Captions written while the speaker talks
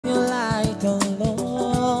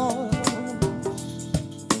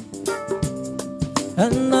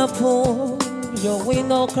pull your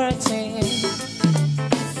window curtain.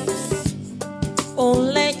 Oh,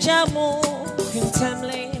 let Jamu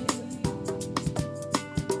contemplate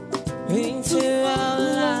into our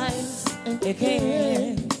lives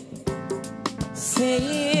again.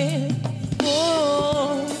 Say,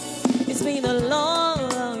 oh, it's been a long,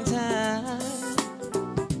 long time,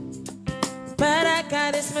 but I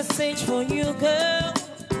got this message for you, girl.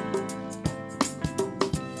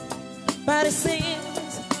 But it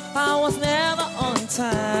seems I was never on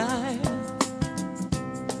time.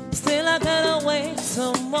 Still I gotta wait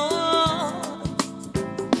some more.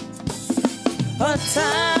 A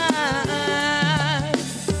time,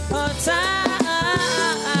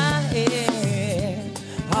 yeah.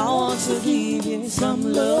 I want to give you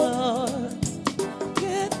some love.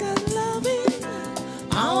 Good, good loving.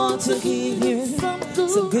 I want to give you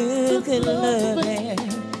some good, good loving.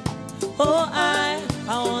 Oh, I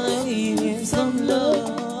wanna give you some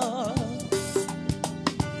love.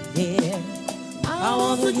 Yeah, I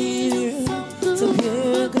wanna give you some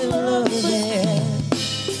good, good loving.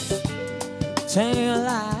 Turn your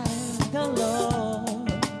life on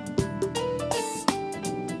Lord.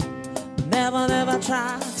 Never, never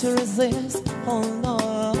try to resist. Oh no.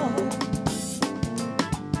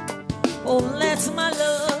 Oh, let my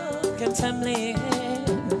love contemplate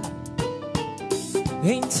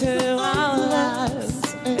into our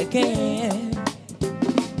lives again.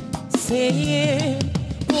 Say,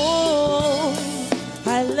 oh,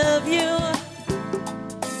 I love you.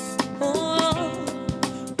 Oh,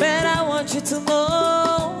 but I want you to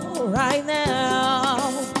know right now.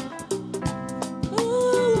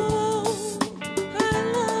 Oh, I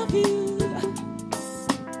love you.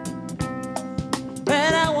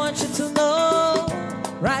 But I want you to know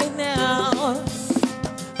right now.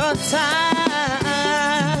 On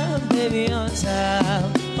time, baby, on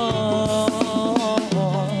time. Oh,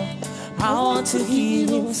 I want to give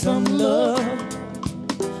you some love.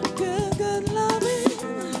 Good, good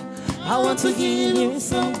loving. I want to give you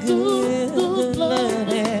some good, good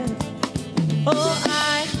loving. Oh,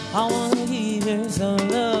 I want to give you some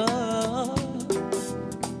love.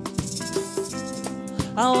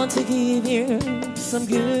 I want to give you some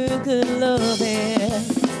good, good loving.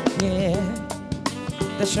 Yeah,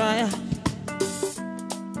 that's right.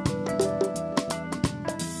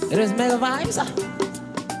 It is mega vibes.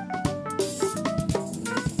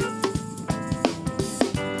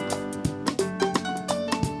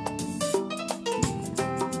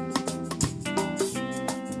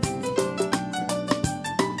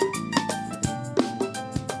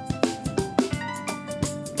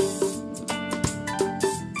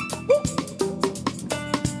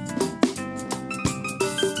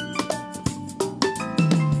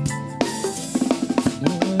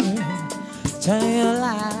 Turn your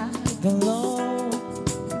light alone,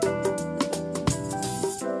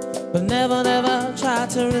 but never, never try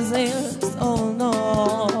to resist. Oh no.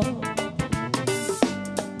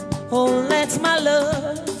 Oh, let my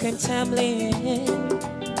love contemplate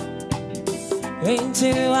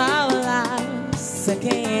into our lives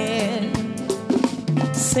again.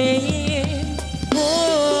 Say,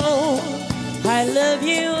 oh, I love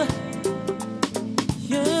you.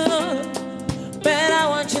 But I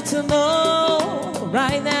want you to know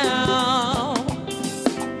right now.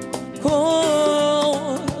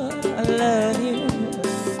 Oh, I love you.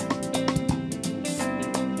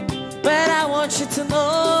 But I want you to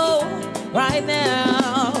know right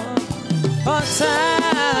now. On time,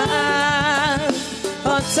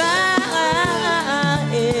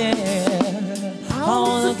 yeah. I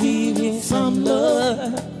wanna give you some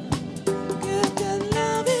love. Good, good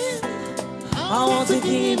loving. I want to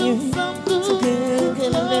give you some good,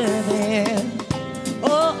 good loving.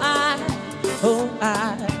 Oh,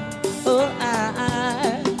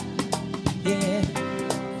 yeah.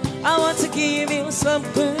 I want to give you some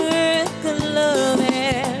good, good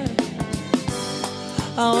loving.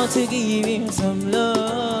 I want to give you some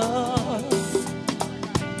love.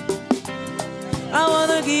 I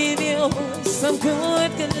want to give you some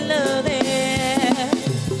good, good loving.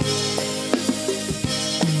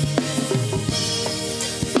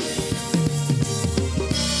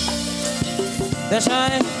 That's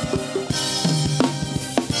right.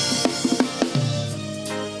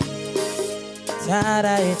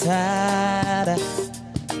 Ta-da, ta-da.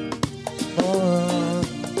 Oh.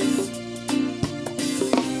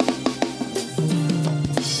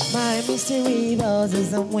 My mystery rose is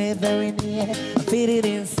somewhere very near. I feel it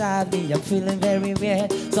inside me, I'm feeling very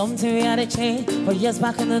weird. Something we had to change for years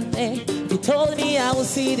back in the day. If you told me I would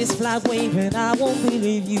see this flag waving, I won't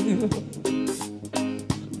believe you.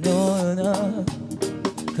 No, no.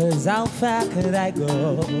 Cause how far could I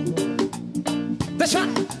go? That's right.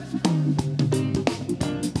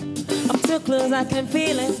 I'm too close, I can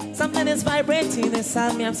feel it. Something is vibrating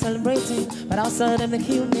inside me, I'm celebrating. But outside them, they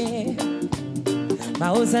kill me. My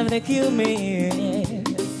own self, they kill me.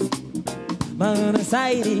 My own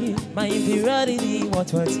anxiety, my inferiority, what?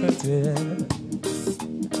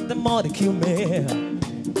 The more they kill me,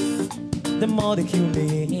 the more they kill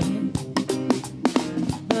me.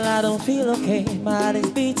 But I don't feel okay, my heart is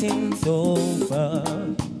beating so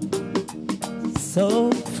fast,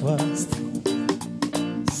 so fast,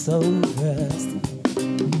 so fast.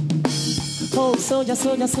 Oh, soldier,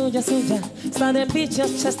 soldier, soldier, soldier, stand and beat your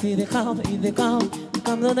chest till they come, come,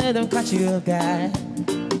 don't let them catch you, guy.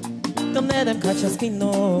 Don't let them catch your skin,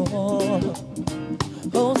 no.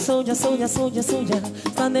 Oh, soldier, soldier, soldier, soldier,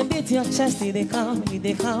 stand and beat your chest till they come,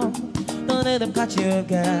 don't let them catch you,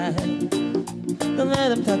 guy. Don't let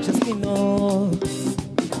them touch your skin, no.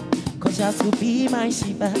 Cause you have to be my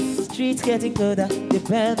Shiba. Streets getting colder, they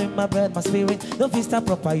burn my breath, my spirit. No fist stand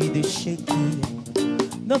proper, you they shaky.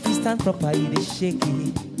 No fist stand proper, you they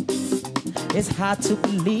shaky. It's hard to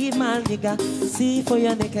believe, my nigga. See for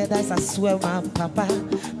your naked eyes, I swear, my papa.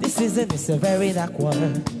 This season is a very dark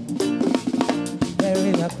one.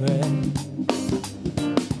 Very dark one.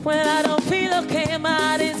 When I don't feel okay, my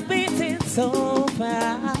heart is beating so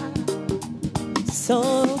fast.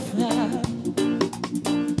 So fast,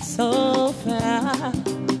 so fast.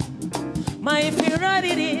 My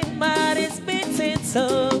inferiority, my heart is beating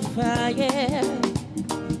so fast, yeah.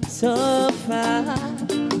 So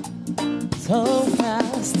fast, so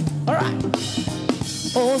fast. Alright.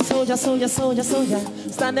 Oh, soldier, soldier, soldier, soldier,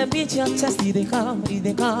 stand and beat your chest, here they come, here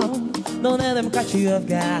they come. Don't let them catch you off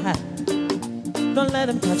guard. Don't let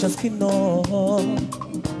them touch your skin, no.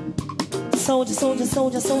 Soldier, soldier,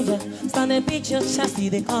 soldier, soldier, stand and beat your chest, here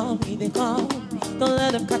they come, here they come. Don't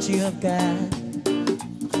let them catch you off guard.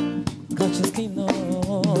 Catch your skin,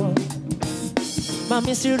 no. My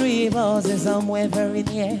mystery was is somewhere very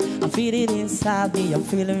near. I feel it inside me, I'm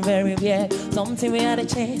feeling very weird. Something we had a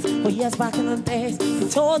chance, but yes, back in the days, you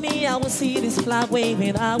told me I would see this flag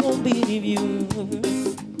waving, I won't believe you.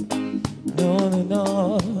 No, no,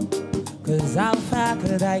 no, cause how far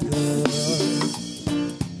could I go?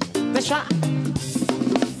 Let's try.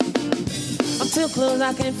 I'm too close,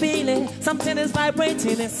 I can feel it. Something is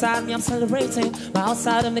vibrating inside me, I'm celebrating. My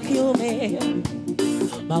outside of me kill me.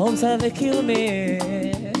 My home side they kill me.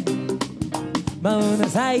 My own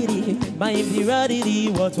anxiety, my inferiority,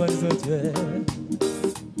 what?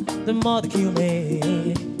 The more they kill me,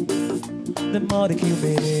 the more they kill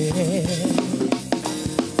me.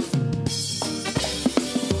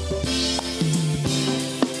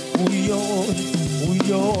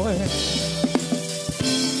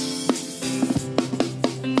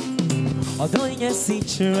 Although you see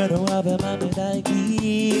children have a man that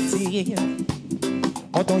easy,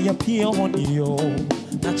 although you appear on your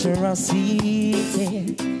natural sweet,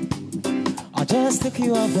 I'll just take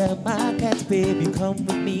you off the market, baby, come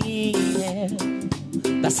with me, yeah.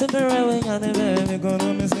 That's the very way I'm never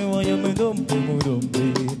gonna miss you when you're don't be.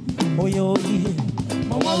 Oh, yo,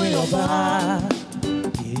 my warrior bar.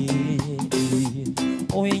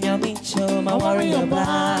 Oh, in your mitchell, my warrior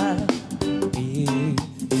bar.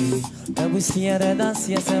 And we see her dance,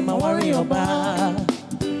 yes, my warrior bar.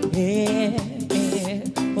 Yeah,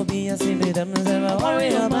 oh, be a silly them, my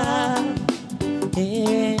warrior bar.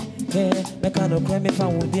 Yeah, make a no crime if I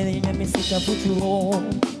would be in me, sick of put you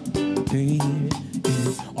on.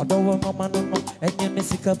 Although I'm no, and you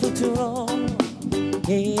miss it, put you on.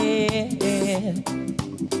 Yeah,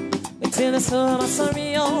 it's in the sun, I'm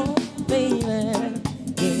sorry, oh, baby.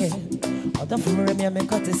 Yeah, although for me, I'm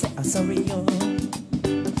got to say, I'm sorry, oh.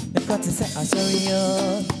 I'm got to say, I'm sorry,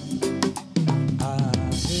 oh. Ah,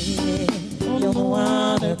 yeah, you don't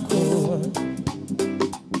wanna go.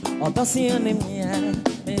 Although see you in me,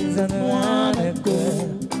 is I don't wanna go.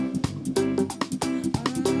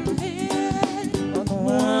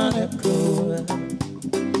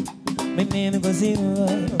 My name was zero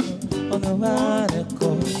on the water go.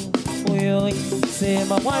 Oh, you say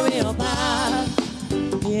my warrior bar.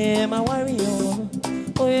 Yeah, my warrior.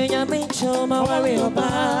 Oh, you make sure my warrior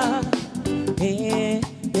bar. Yeah,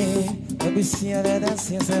 let me see how that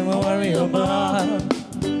dance. Yes, my warrior bar.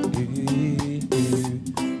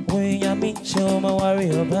 Oh, you make sure my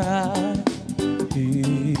warrior bar.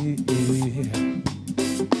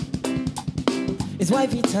 It's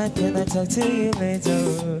wifey time, can I talk to you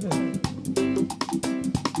later?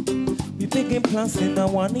 We picking plants in the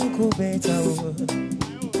one incubator.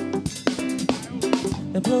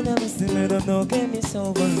 The program is still don't know, get me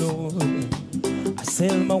so low. I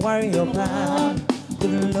sell my warrior bar, The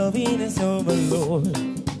loving is overload.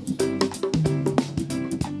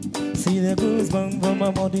 See the goosebumps from my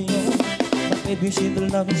body, but baby she the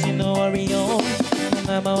love, she no worry, oh.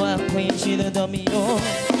 I'm a wild queen, she the dummy, oh.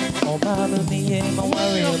 Oh, mama, me, yeah, my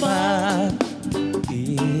worry about.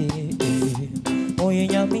 Oh,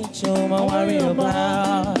 yeah, me, show my worry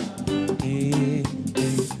about.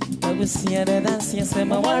 I will see her dance, yes,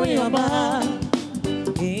 my worry about.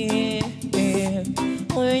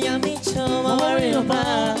 Oh, yeah, me, show my worry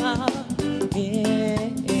about.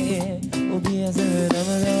 Oh, be as a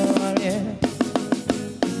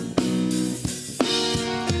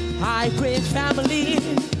high grade family.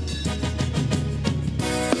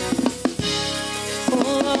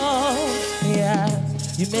 Oh, yeah.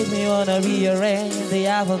 You make me wanna rearrange the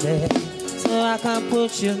alphabet so I can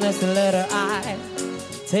put you next to letter I.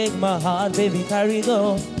 Take my heart, baby, carry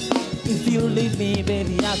go. If you leave me,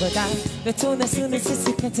 baby, I go die. The tune as soon as it's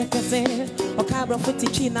a or cabra footy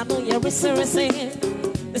chin, I know you're racing.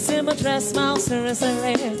 The same dress, mouse, and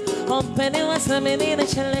on penny was coming in a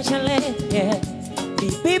challenge, yeah.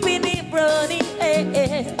 Baby, ni brony,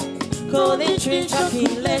 eh. Calling tree,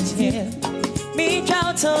 chocolate, let's hear. Me,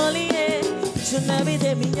 chow, tolly, eh. Should never be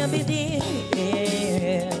there, me,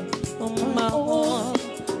 yeah. Oh, my own.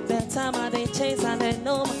 That time I didn't chase, and I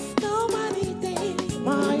know nobody did.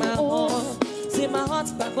 My own. See my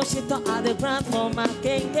heart's back, but she thought I the ground for my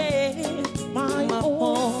game. My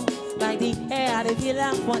own. Like the air, I feel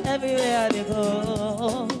like for everywhere they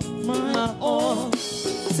go. My own.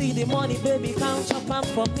 See the money, baby, count chop up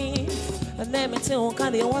for me. And then me tell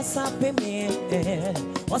you, what's up in me?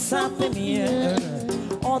 What's up in me?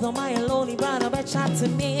 Although my lonely brother, but chat to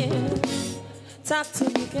me. Talk to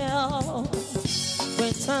me, girl.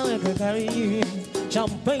 When time I can carry you.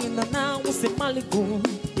 Champagne and now we say Malibu.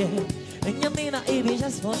 Yeah. And you mean I eat it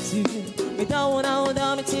just for two. We don't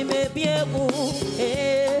know, me team, baby,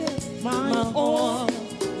 my own.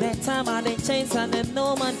 That time I didn't change and then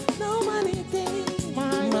no money did.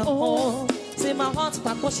 My own. See my heart's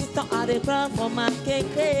back, but she thought I did cry for my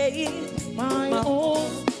cake. My own.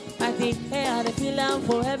 I think I feel out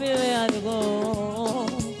for everywhere I go.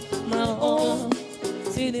 My own.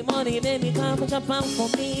 See the money, baby, come jump out for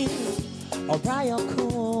me. Alright, you're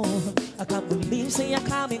cool. I can't believe say you're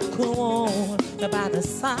coming cool. About the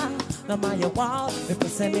side, no matter what, if you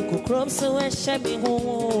send me cool crumbs so and share me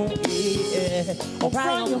home. Yeah.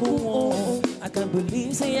 Alright, you're cool. I can't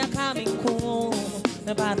believe say you're coming cool.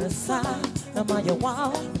 About the side, no matter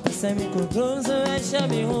what, if you send me cool crumbs so and share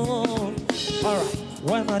me home. Alright,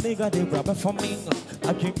 when my nigga they grab it for me,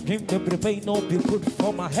 I drink the prepaid, no be good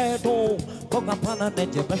for my head. Oh, go up on a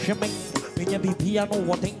net, you're measuring. Me be piano,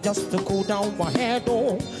 one thing just to cool down my head.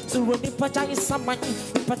 Oh, so when you put your someone,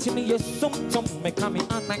 you put me your some me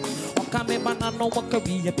coming on night. Or coming banana, no one can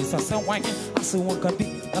be a piece of someone. I see one can be,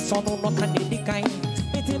 that's all no can be kind.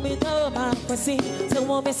 Me know my pussy, so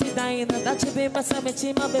won't me see dying. That you be my sandwich,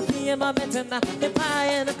 my baby, and my better. The pie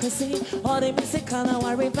and the pussy, all the music color,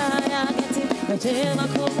 worry about I get it. The gym, I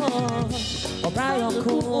come on. Alright, I'm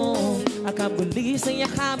cool. I can't believe say you're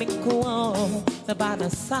coming cool. The banner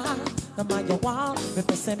side. The man you want, me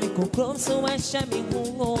present me cool clothes so I share me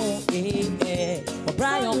home. Yeah,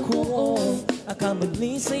 Brian cool. I can't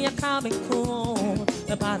believe say you're coming cool.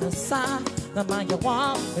 The banner side, the man you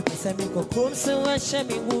want, me present me cool clothes so I share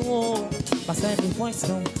me home. My sandy voice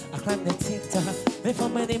home, I climb the TikTok. Me for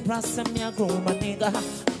many brass and me I grow my nigga.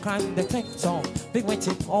 I climb the TikTok, big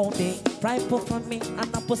waiting all day. Bright put from me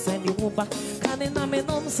and I put send you over. Canning on me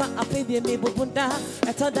nose, I pay me bunda.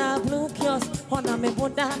 At a blue kiosk, on me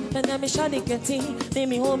bunda. And then me shawty get in, they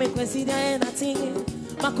me home and consider anything.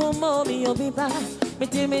 My come me you'll be back. Me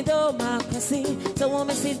tell me do my pussy. So when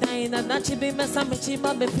me sit down and that she be mess up me cheap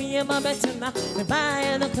my baby and my better now. Me buy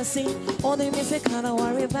and a pussy. All the music kind of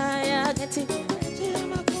worry buy I get it.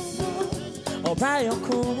 Oh, buy your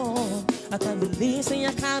cool. I can't believe say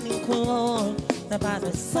you're coming cool. The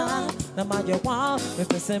banner side, the man you want. Me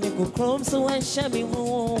present me good chrome so I share me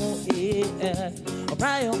home. Yeah, oh,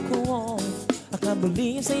 buy your cool. I can't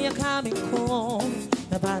believe say you're coming cool.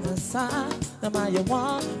 The banner side, the man you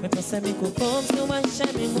want. Me present me good chrome so I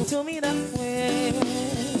share me home. To me that way.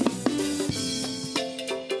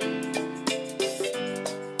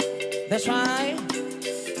 That's right.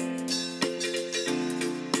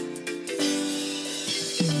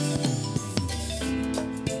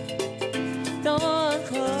 Don't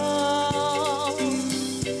go,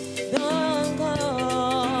 don't go.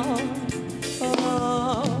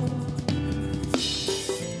 Oh.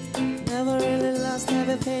 Never really lost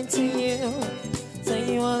everything to you.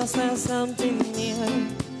 Say you wanna start something new,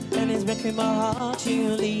 and it's breaking my heart you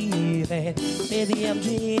leave. leaving. Maybe I'm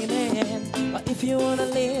dreaming, but if you wanna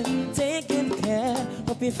live, take good care.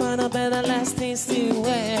 Hope you find a better last things to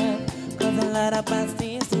wear. Cause a lot of bad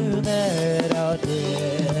things to that out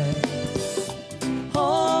there.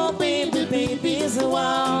 Oh, baby, baby, it's a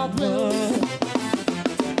wild world.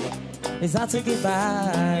 It's hard to get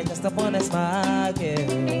by just upon a smile,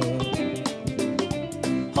 girl.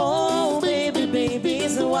 Oh, baby, baby,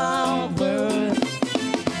 it's a wild world.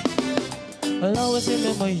 I'll always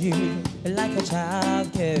remember you like a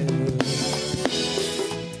child, girl.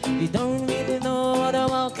 You don't really know what the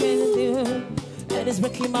world can do, and it's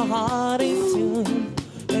breaking my heart in two.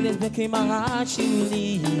 And it's breaking my heart you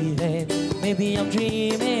leaving. Maybe I'm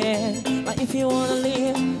dreaming, but if you wanna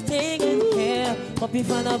live, take good care. Hope you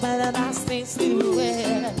find a better last things to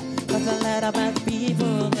wear. Cause a lot of bad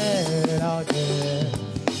people there out there.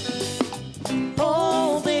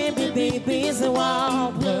 Oh, baby, baby, it's a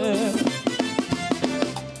wild world.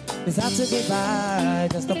 It's hard to get by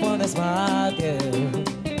just upon a smile, girl.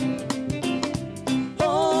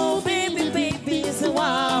 Oh, baby, baby, it's a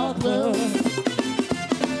wild world.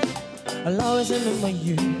 I'll always remember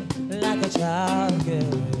you like a child,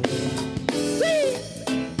 girl. Whee!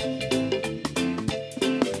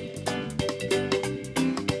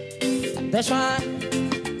 That's right.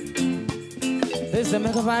 This is the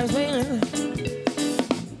Mega Vibes feeling.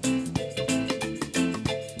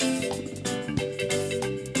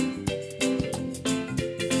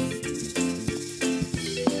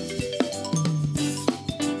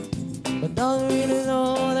 But don't really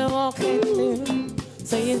know what they're walking through.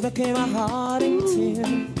 Say it's breaking my heart in two,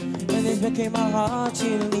 and it's breaking my heart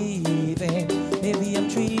you leaving. Maybe I'm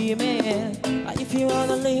dreaming, but if you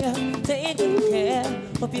wanna live, take good care.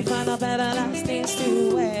 Hope you find a better last things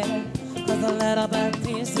to wear. Cause a lot of bad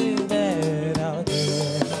things to wear out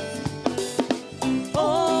there.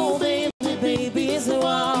 Oh, baby, baby, it's a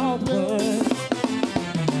wild world.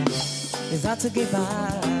 It's hard to get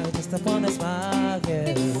by just upon a smile,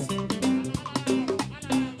 girl.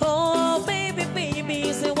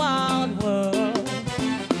 It's a wild world.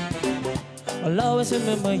 I'll always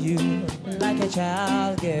remember you like a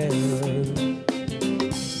child, girl.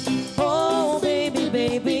 Oh, baby,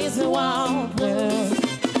 baby, it's a wild world.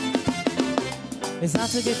 It's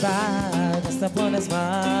hard to get by just upon a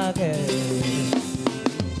smile, girl.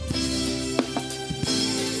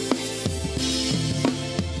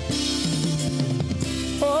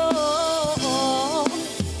 Oh,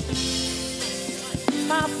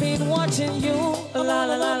 I've been watching you. La la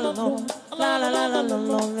la la la la la la la la la la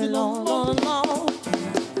la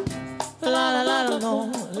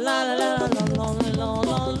la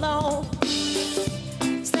la la.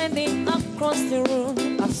 Standing across the room,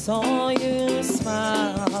 I saw you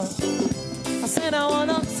smile. I said I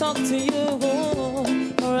wanna talk to you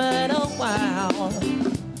for a little while,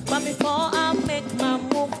 but before I make my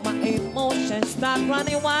move, my emotions start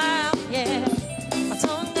running wild. Yeah, my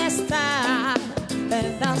tongue is tied,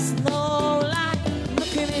 and that's no lie.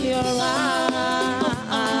 Looking in your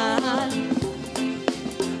eyes,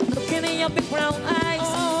 looking in your big brown eyes.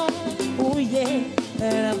 Oh yeah,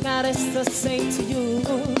 and I've got this to say to you.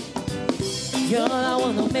 Girl, I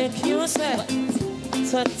wanna make you sweat,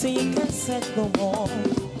 so till you can sweat no more.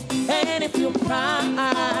 And if you cry,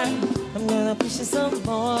 I'm gonna push you some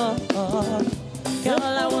more. Girl,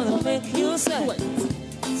 I wanna make you sweat,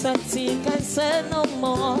 so till you can sweat no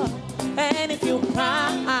more. And if you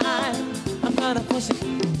cry, I'm gonna push it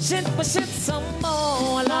some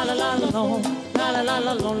more. La la la la la la la la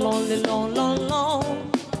la la la la la.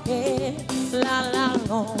 Yeah, la la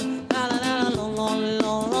la la la la la la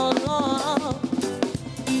la la.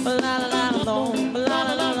 La la la la la la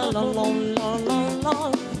la la la la la.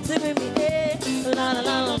 Say with me, yeah. La la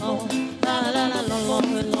la la la la la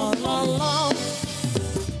la la la.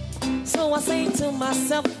 So I say to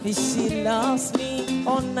myself, if she loves me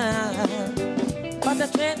or not. But the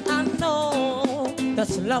trend I know,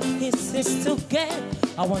 that's love is to get.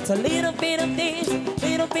 I want a little bit of this,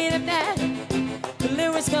 little bit of that. The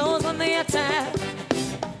lyrics goes on the attack.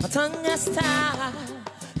 My tongue is tied,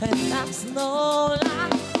 and that's no lie.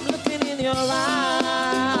 Looking in your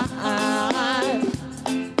eyes,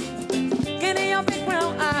 get in your big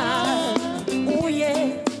brown eyes. Oh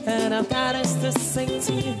yeah, and I've got this to sing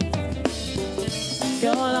to you.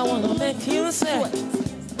 Girl, I wanna make you sweat,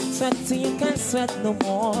 sweat till you can't sweat no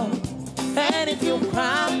more. And if you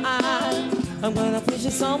cry, I'm gonna push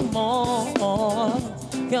you some more.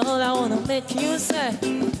 Girl, I wanna make you sweat,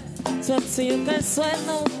 sweat till you can't sweat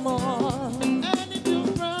no more. And if you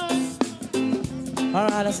cry,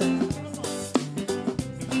 alright, listen.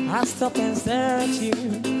 I stop and stare at you,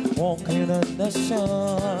 walking on the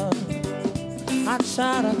shore. I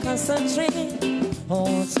try to concentrate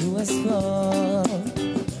on to explore.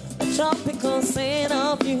 The tropical scent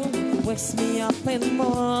of you wakes me up and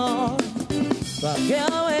more. But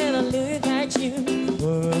girl, when I look at you,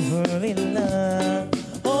 we're in love.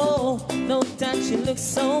 Oh, know that you look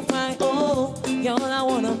so fine. Oh, girl, I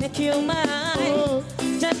wanna make you mine.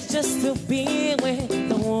 Just to be with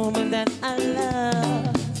the woman that I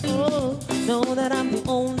love. Oh, know that I'm the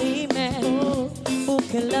only man who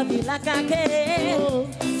can love you like I can.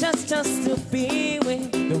 Just to be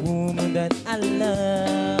with the woman that I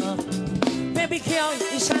love. Baby girl,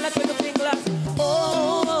 you shine like a looking glass.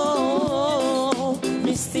 Oh,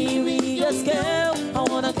 mysterious girl, I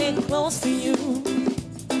wanna get close to you.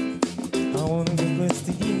 I wanna get close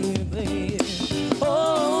to you, baby.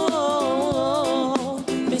 Oh,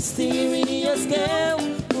 mysterious girl,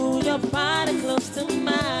 move your body close to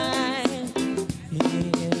mine.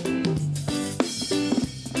 Yeah.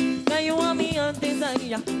 Now you want me on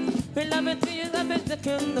desire. We love it till you love it, the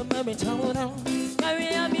kingdom, baby, turn down. Now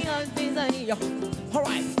you want me on desire.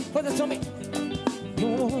 Alright, put it to me.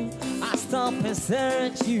 I stop and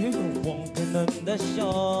search you, walking on the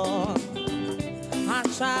shore. I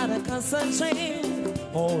try to concentrate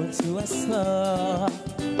on to a slur.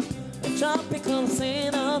 The tropical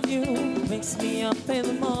scent of you makes me up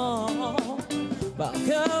in more. But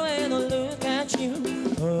girl, when I look at you,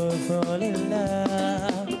 I fall in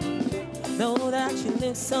love. Know that you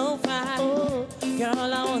look so fine.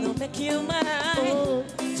 Girl, I wanna make you mine.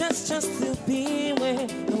 Just to be with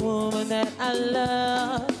the woman that I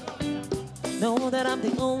love. Know that I'm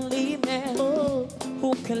the only man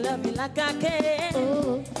who can love you like I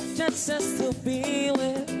can. Just to be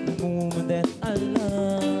with the woman that I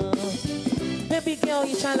love. Baby girl,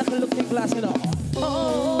 you shine like a looking glass, you know.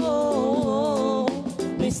 Oh,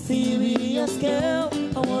 mysterious girl,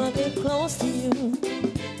 I wanna get close to you.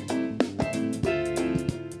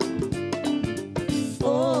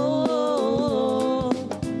 Oh,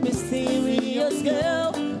 mysterious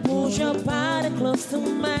girl, push your body close to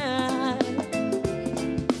mine.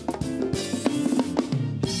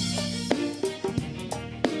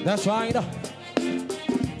 That's right.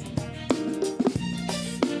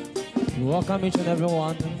 Welcome each and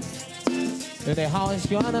everyone to the house,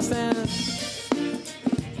 you understand?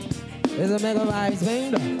 It's a mega vibes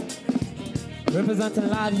band representing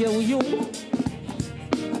live here with you.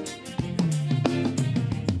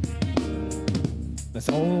 It's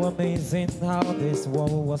so amazing how this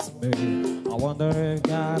world was made. I wonder if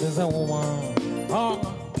God is a woman.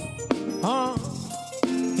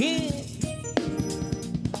 Yeah.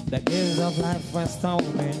 The gift of life was thrown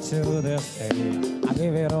into this day. I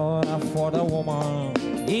give it all up for the woman.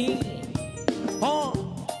 Yeah.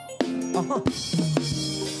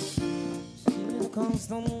 Here comes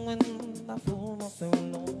the wind, I fool myself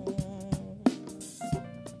alone.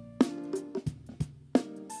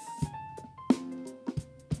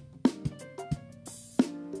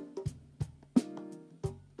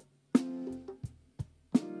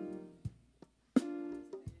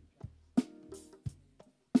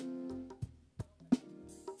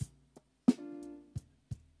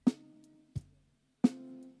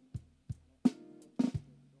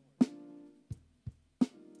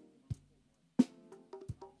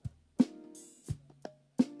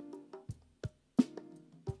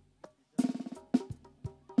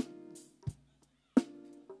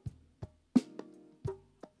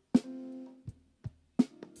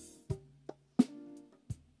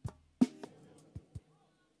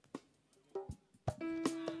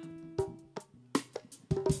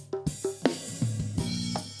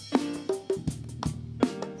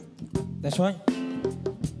 That's right.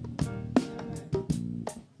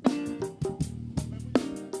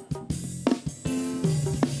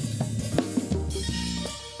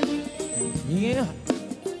 Yeah,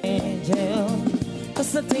 angel,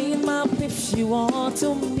 cause the thing my if you want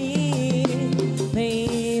to me,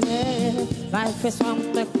 baby. Life is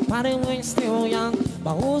from the party when you're still young,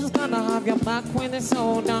 but who's gonna have your back when it's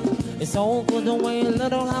all done? It's all good the way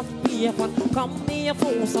little have be a fun. Come be a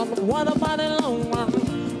fool, son. What about the long run?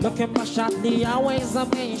 Looking back at the always a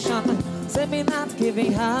mention. Say me not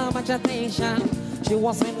giving her much attention. She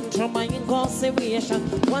wasn't through my incarceration.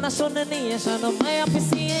 When I show the nation of my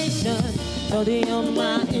appreciation. So you're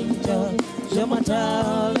my angel, you're my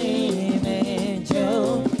darling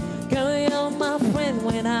angel. Girl, you're my friend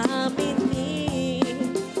when I'm in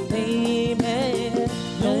need, baby.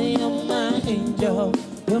 Girl, you're my angel,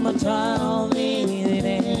 you're my darling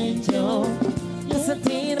angel. Just a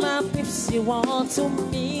thing my pips you want to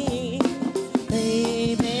me,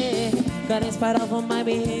 baby. God, in spite of all my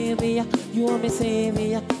behavior, you are my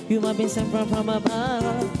savior. You have been sent from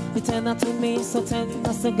above. You tender to me, so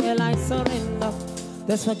tender, so girl, I surrender.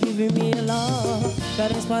 That's for giving me a love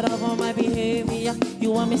that is part of all my behavior.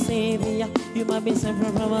 You want me savior, you might be sent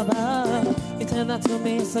from above. You tender to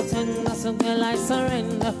me, so tender, so girl, I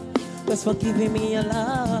surrender. That's for giving me a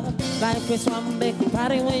love. Life is one big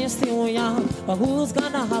party when you're still young, but who's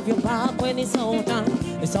gonna have your back when it's all done?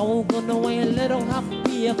 It's all good the way a little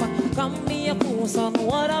happy. Come be a cool son,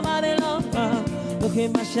 what about the love? Look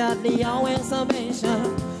at my shot, the always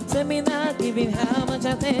submission. Say me not giving her much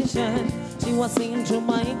attention. She was singing to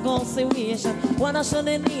my consideration. Wanna show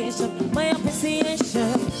the nation my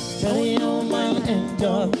appreciation. Girl, you're my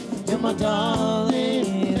angel, you're my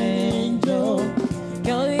darling angel.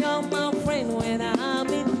 Girl, you're my friend when I'm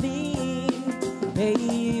in need,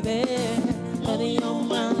 baby. Girl, you're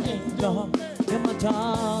my angel, you're my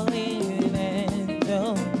darling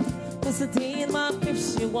angel. Cause the day in my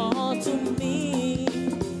gifts you are to me,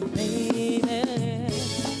 baby.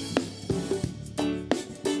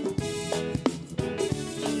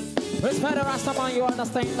 Respect the Rastaman, you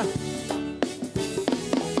understand that?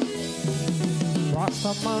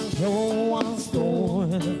 Rastaman Joe one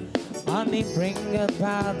stone, and he bring a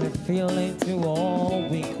bad feeling to all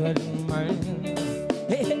wicked men.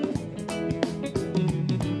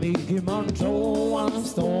 Big man Joe one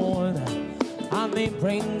stone, and he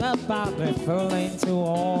bring a bad feeling to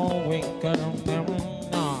all wicked men.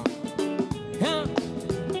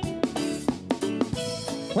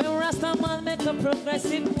 When Rastaman make a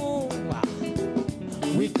progressive move,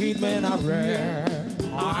 wicked men are rare.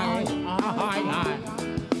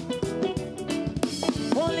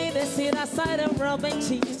 Only they see that side of rubbing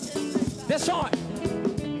cheese. That's short.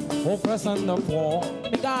 Oppressing the poor.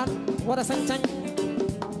 Big God, what a sentence.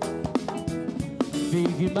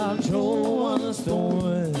 Big man Joe on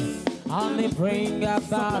stone, and they bring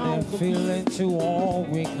about a feeling to all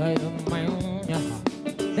wicked men.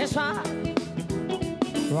 That's right.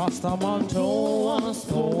 Rastaman Joe on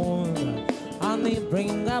stone, and they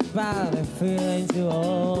bring about a feeling to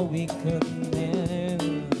all wicked men.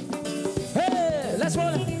 Hey, let's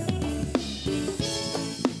roll it.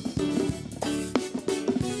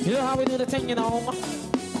 You know how we do the thing, you know?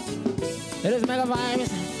 It is mega vibes.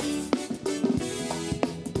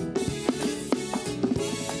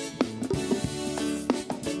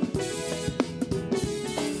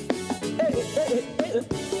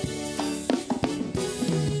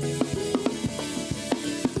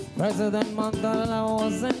 President Mandela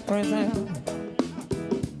was in prison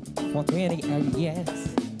for 28 years.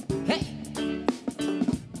 Hey!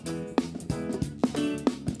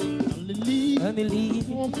 And he leave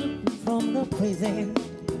from the prison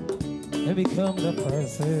and become the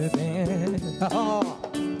president. Oh,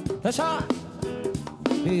 that's right.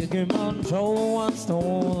 Big man Joe one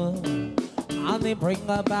stone, and they bring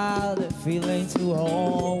about the feeling to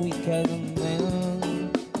all wicked men.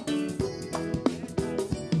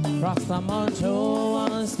 Rastaman Joe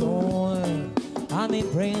one stone, and they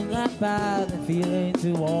bring about the feeling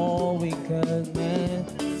to all wicked men.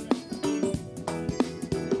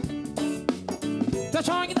 That's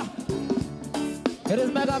right. It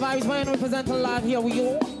is Mega Vibes when representing live here with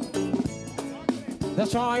you.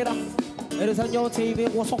 That's right. It is on your TV.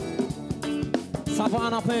 What's up?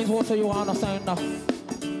 Savannah Plains, what do you understand?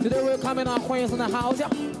 Today we're coming out Queens in the house, yeah.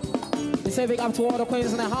 We say big up to all the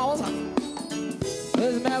Queens in the house.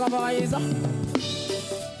 This is Mega Vibes.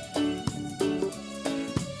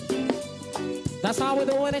 That's how we're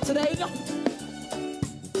doing it today.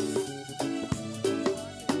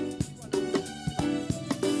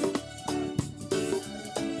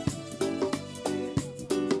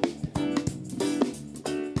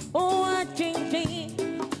 Oh, I change,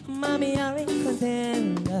 mommy, I'm in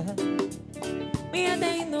contender. Me and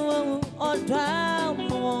they know all down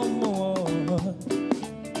more.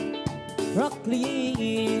 Rock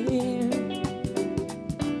clear,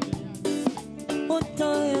 what do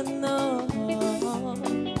you know?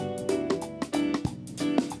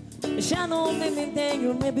 Shadow maybe there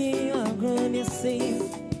you may be a girl you see.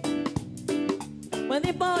 When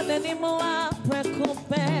they bought anymore, I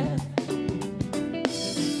preoccupied.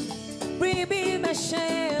 Baby, my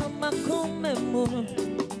shame, my come.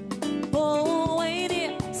 Oh,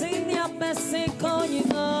 wait, sing your best, call you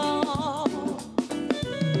know.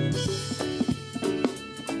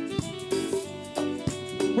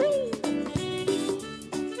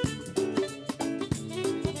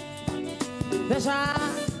 That's right.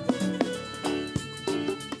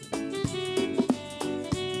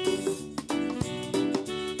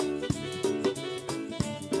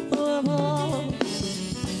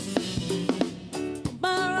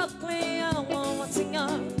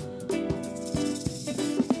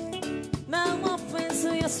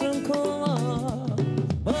 Yes,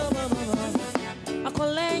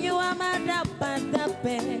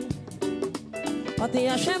 Ati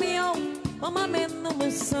ashemio, mama menu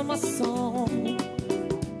misama song.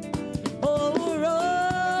 Oh,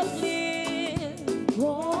 rolling,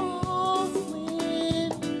 rolling.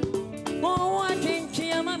 Oh, I drink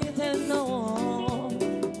chia mami teno.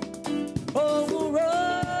 Oh,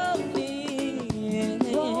 rolling,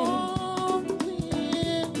 rolling.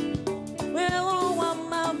 Well, oh, I'm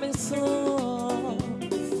mama so.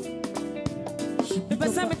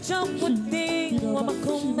 Because I'm a jump with thing, I'm a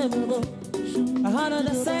come. I had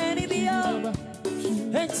a sandy video.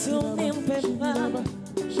 It's so nimble.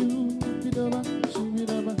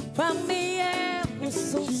 From me,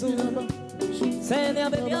 so soon. Say the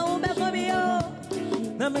other old baby.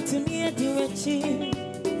 Number to me at you, Richie.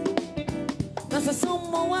 That's a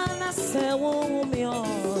someone I say, won't me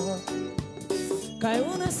all.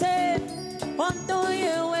 Kayuna said, what do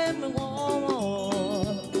you and me want?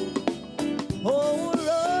 Oh,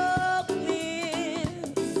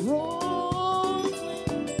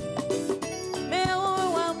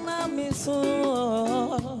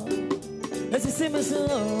 as you see me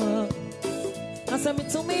so, as I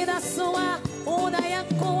to me that's so, oh, I am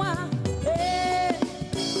going.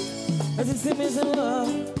 As you see me so,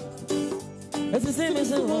 as you see me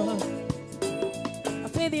so, I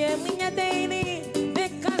feel the ending a daily, they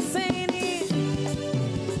can't say any.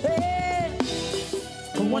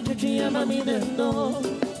 What you dream, I mean, no,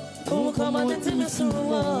 oh, come on and tell me so.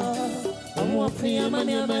 I want for your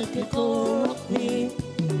money, I make it go rock me.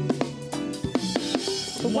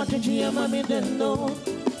 What did you ever mean then no?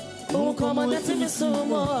 Oh, come on, let's me some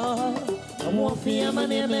more. I want for your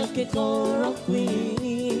money and make it go rock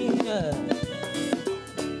me.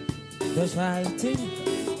 That's right.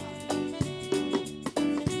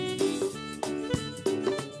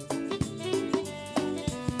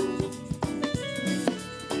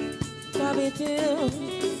 Shabby do,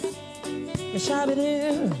 shabby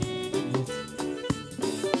do.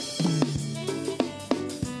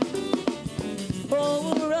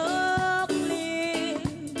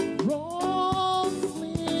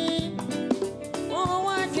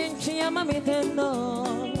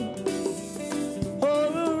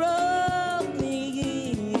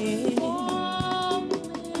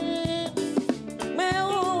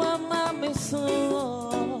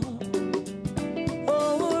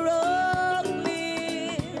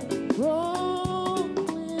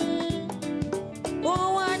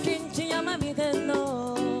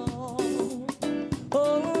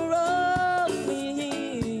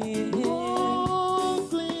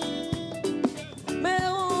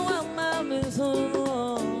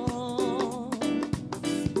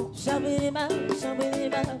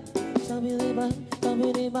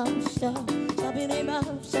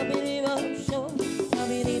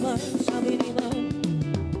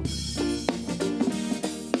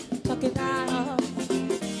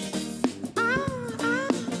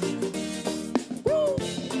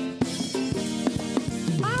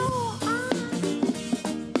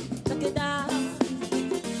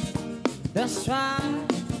 That's right.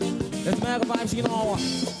 Let's make a vibe, she can all one.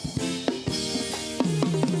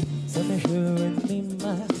 So me sure and me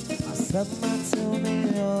mad. I said my to me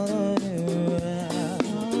all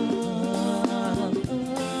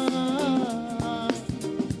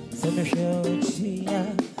so me sure and she I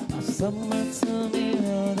said my to me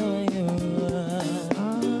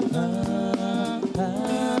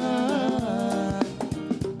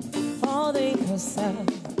all they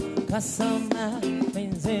cause I'm not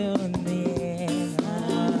been doing me.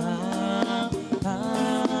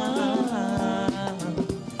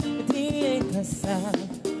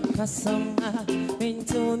 Kasama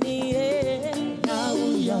into me, yao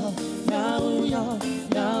yo, yao yo,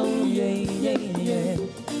 yao yeah yeah yeah,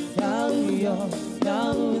 yao yo,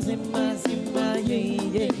 yao zima zima yeah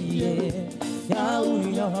yeah yeah, yao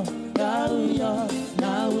yo, yao yo,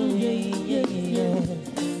 yao yeah yeah yeah,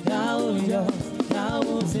 yao yo,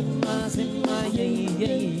 yao zima zima yeah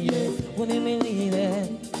yeah yeah. When they me leave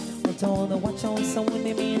it, I told her watch on someone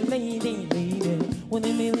they me lady. When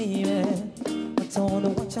they me leave it. Told her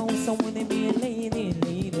watch on someone they be a lady.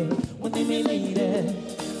 When they be lady,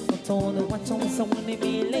 I told her watch on someone they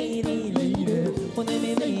be a lady. When they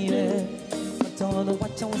be lady, I told her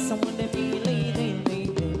watch on someone they be a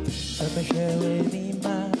lady. So me share with me,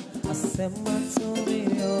 ma. I said my to me,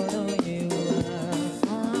 oh you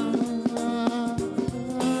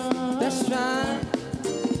that's right.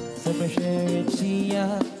 So me share with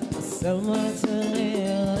Chia. I said my to me,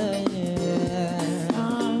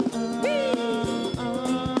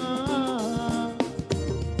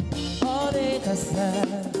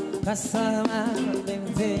 Kasama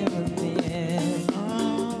benzemani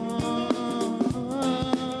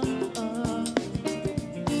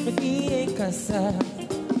Bagi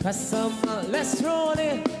Let's roll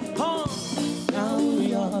it. Now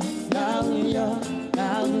we are, now we are,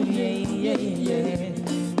 now yeah, yeah, yeah.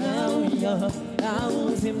 Now we are, now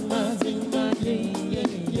zimma, zimma, yeah,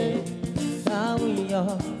 yeah. Now we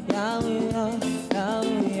are, now we are, now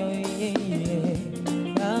yeah, yeah.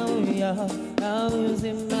 Now we are, now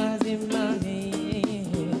zimma, zimma,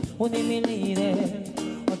 yeah. When they mean it,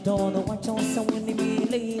 I don't know what you're saying. When they mean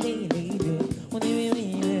lady, when they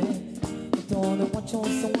mean it, I don't know what you're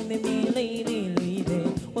saying. When they mean lady,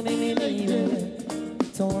 when they mean lady.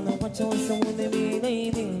 Don't know what you're saying when they mean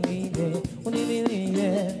lady, when they mean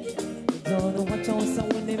lady. Don't know what you're saying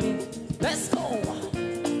when they mean. Let's go.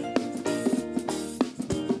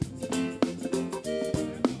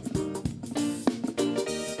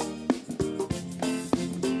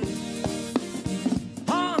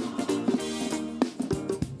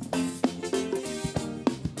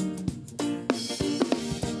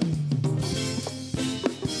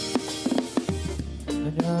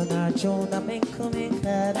 Jonah make me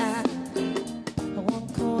cut out. I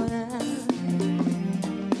won't go out.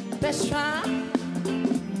 Let's try.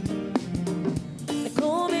 They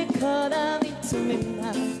call me cut out into me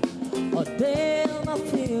now. Or they'll not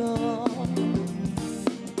feel.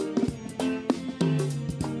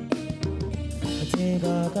 I take a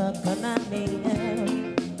banana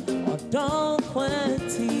or don't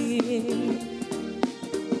quantity.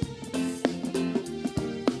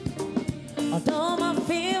 I don't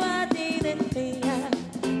feel I did it,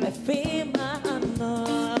 I feel my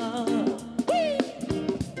love.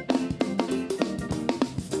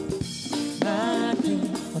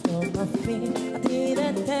 I don't feel I did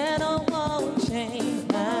it, that I won't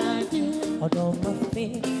change. I don't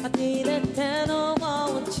feel I did it, that I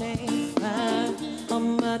won't change. I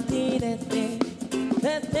did it,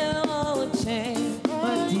 that I won't change.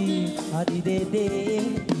 I did it,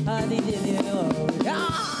 oh yeah.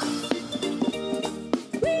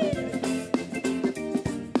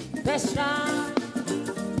 Let's try.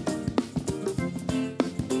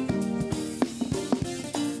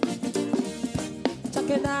 Check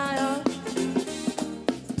it out.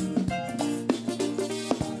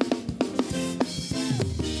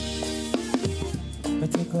 But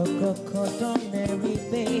take a cocoa, don't every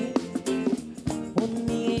day.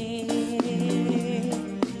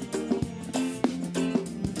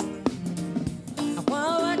 I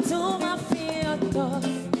want to my fear,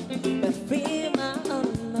 but free my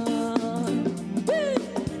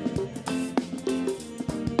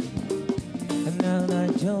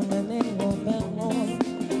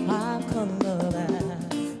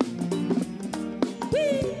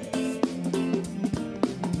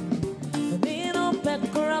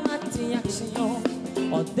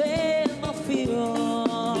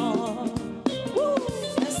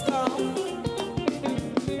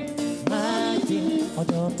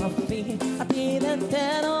I didn't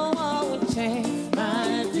tell no one would change. I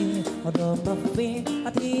did, although my feet, I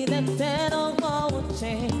didn't tell no one would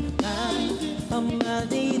change. I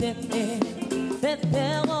didn't that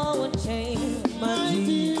no one would change.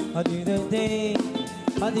 I didn't change.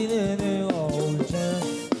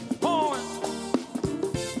 Oh,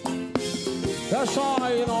 that's all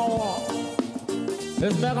you know.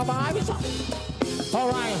 Let's make a vibe. All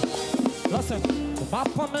right, listen.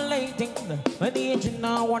 Populating, many engine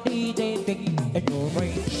now what DJ thinking in your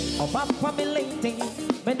brain. Populating,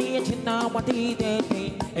 many engine now what DJ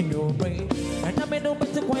thinking in your brain. And I may know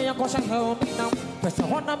better why I cause I help me now. Press a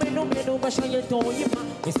one, I may know but show you to you.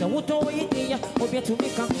 It's the Wuto idea, will be to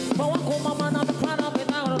make up. But one come my man on the crowd of it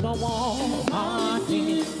out of the wall. I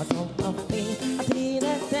don't know me, I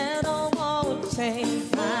didn't tell no one would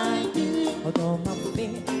change. I don't know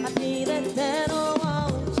me, I didn't tell no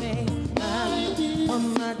one would change.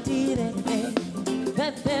 I didn't think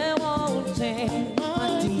that there won't change. I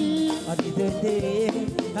didn't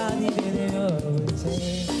change.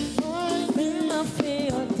 In my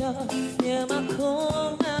field, yeah, my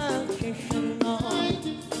cool, my kitchen,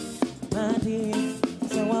 my dear,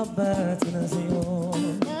 so I'm back to the zero.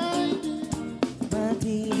 My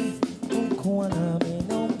dear, don't call me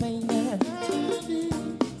no pain.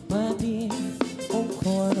 My dear, don't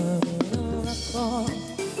call me no record.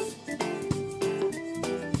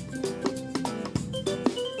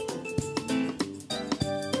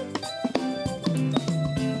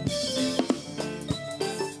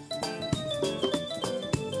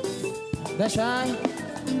 That's right.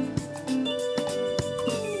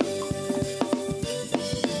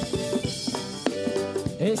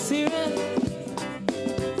 It's serious.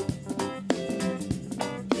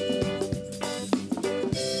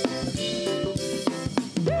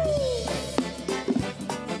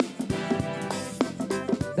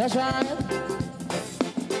 That's right.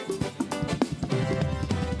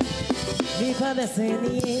 Me father said,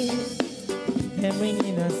 and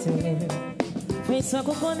bringing us in. Face a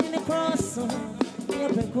cocoon in the cross. You're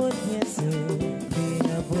a good, yes, be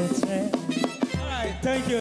a good. All right, thank you.